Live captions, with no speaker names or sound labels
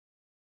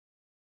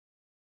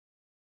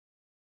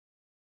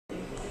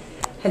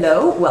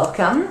Hello,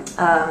 welcome.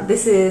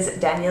 This is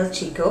Daniel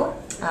Chico.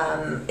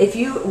 If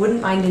you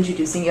wouldn't mind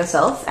introducing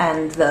yourself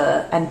and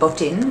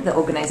Botin, the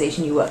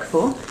organization you work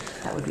for,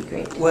 that would be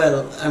great.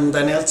 Well, I'm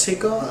Daniel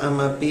Chico. I'm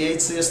a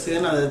PhD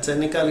student at the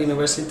Technical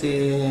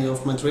University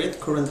of Madrid,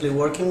 currently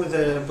working with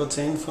the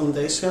Botin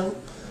Foundation.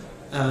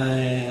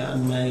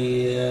 And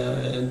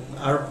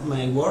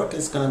my work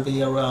is going to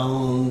be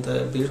around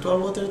virtual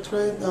water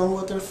trade and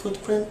water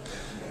footprint.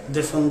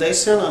 The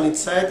foundation on its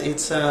side,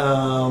 it's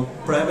a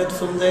private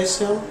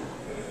foundation,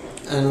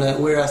 and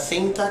we're a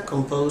think tank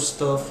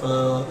composed of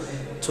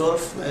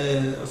 12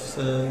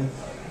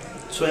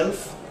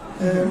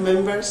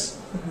 members.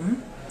 Mm-hmm.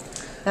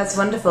 That's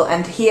wonderful.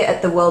 And here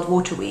at the World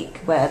Water Week,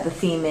 where the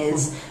theme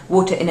is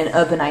water in an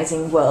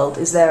urbanizing world,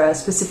 is there a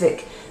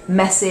specific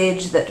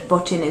message that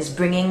Botin is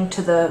bringing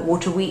to the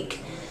Water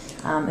Week?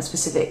 A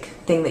specific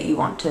thing that you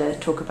want to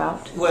talk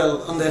about?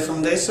 Well, on the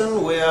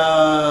foundation, we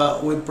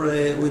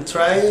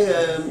try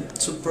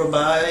to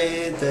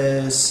provide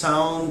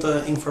sound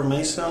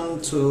information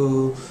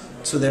to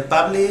the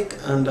public,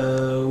 and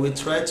we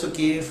try to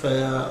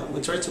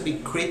be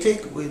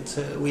critic with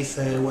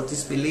what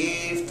is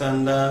believed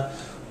and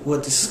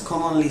what is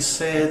commonly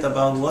said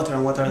about water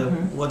and what are the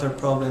water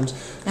problems.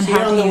 And here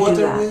how on do the you Water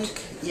do that?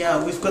 Week, yeah,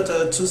 we've got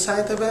two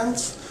side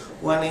events.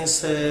 One is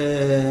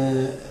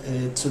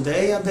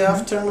today at the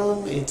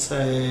afternoon. It's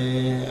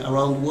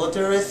around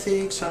water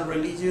ethics and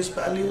religious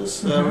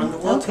values around the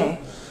water. Okay.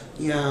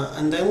 Yeah,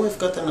 and then we've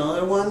got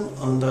another one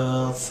on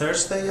the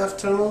Thursday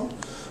afternoon.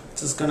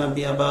 It's going to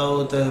be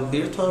about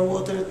virtual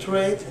water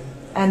trade.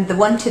 And the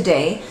one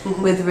today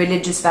with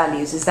religious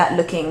values, is that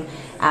looking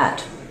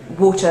at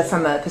water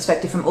from a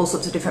perspective from all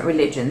sorts of different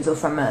religions, or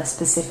from a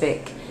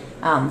specific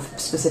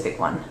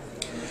one?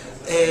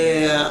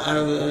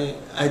 I'm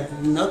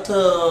not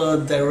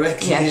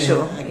directly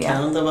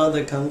account about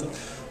the content,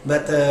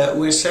 but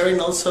we're sharing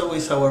also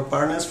with our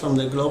partners from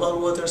the Global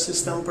Water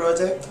System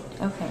Project.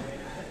 Okay.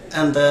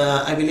 And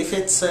I believe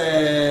it's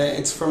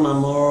from a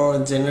more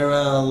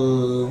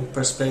general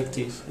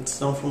perspective. It's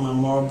done from a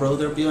more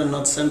broader view and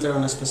not centered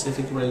on a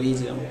specific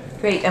religion.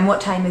 Great. And what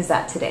time is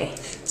that today?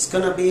 It's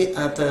going to be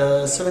at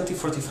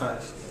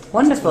 17:45.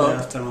 Wonderful. In the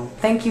afternoon.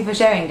 Thank you for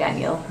sharing,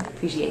 Daniel. I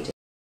appreciate it.